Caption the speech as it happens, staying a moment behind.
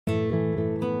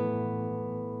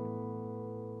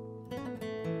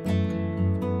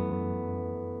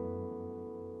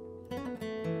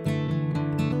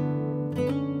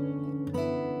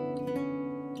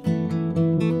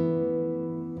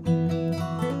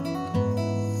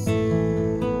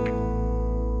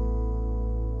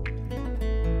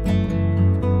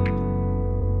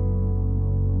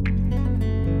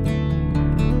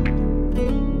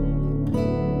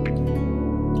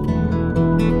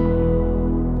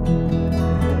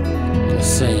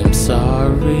say I'm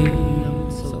sorry,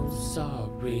 I'm so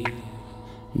sorry.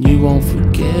 You won't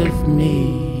forgive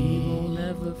me, you'll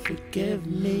never forgive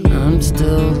me. I'm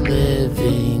still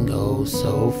living, oh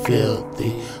so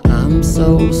filthy. I'm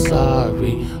so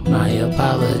sorry, my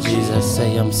apologies. I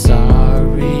say I'm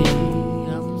sorry,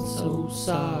 I'm so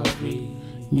sorry.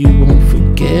 You won't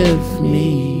forgive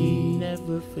me,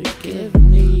 never forgive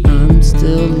me. I'm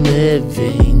still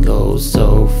living, oh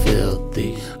so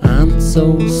filthy. I'm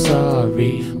so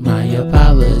sorry, my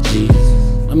apologies.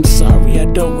 I'm sorry, I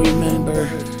don't remember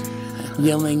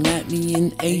yelling at me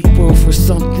in April for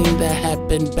something that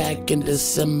happened back in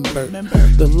December.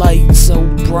 The light so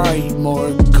bright,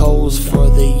 more coals for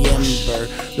the ember.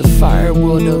 The fire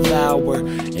will devour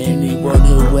anyone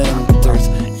who enters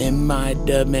in my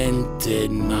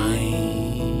demented mind.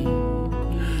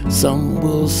 Some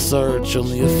will search,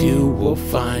 only a few will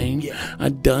find. I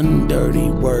done dirty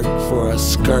work for a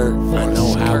skirt. I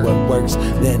know how it works.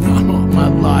 Then all my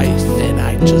life, then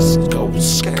I just go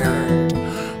scared.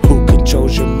 Who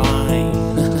controls your mind?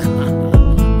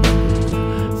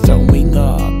 Throwing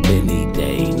up any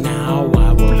day now,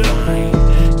 I will find.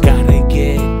 Gotta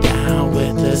get down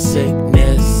with the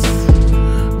sickness.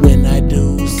 When I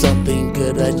do something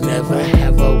good, I never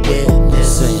have a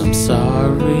witness. Say I'm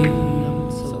sorry,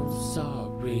 I'm so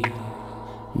sorry.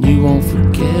 You won't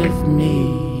forgive me,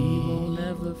 you'll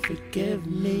never forgive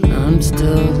me. I'm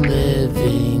still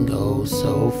living, oh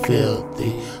so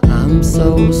filthy. I'm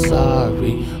so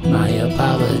sorry, my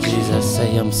apologies. I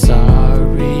say I'm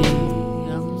sorry,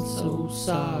 I'm so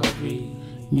sorry.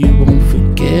 You won't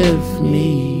forgive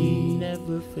me,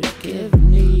 never forgive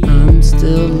me. I'm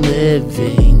still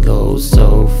living, oh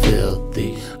so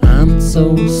filthy. I'm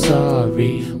so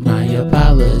sorry, my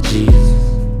apologies.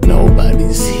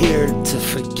 Nobody's here to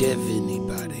forgive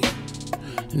anybody.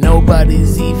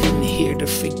 Nobody's even here to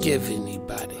forgive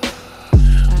anybody.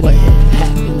 What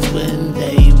happens when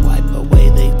they wipe away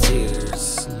their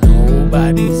tears?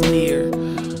 Nobody's near,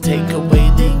 take away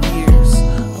their years.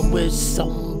 I wish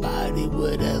somebody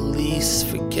would at least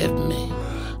forgive me.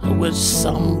 I wish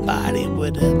somebody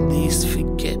would at least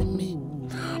forgive me.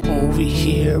 Over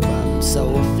here I'm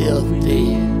so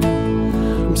filthy.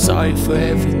 I'm sorry for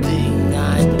everything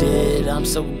I did, I'm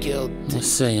so guilty. I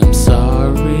say I'm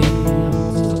sorry, I'm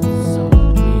so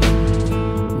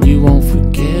sorry. You won't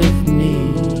forgive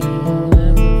me, you'll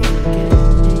never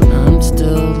forgive me. I'm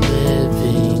still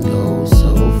living, oh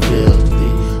so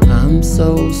filthy. I'm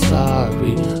so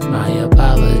sorry, my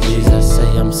apologies. I say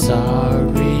I'm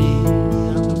sorry,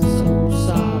 I'm so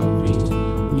sorry.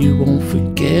 You won't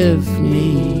forgive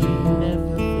me,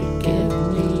 never forgive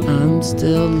me. I'm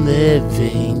still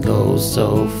living, oh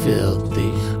so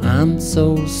filthy. I'm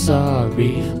so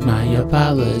sorry, my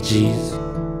apologies.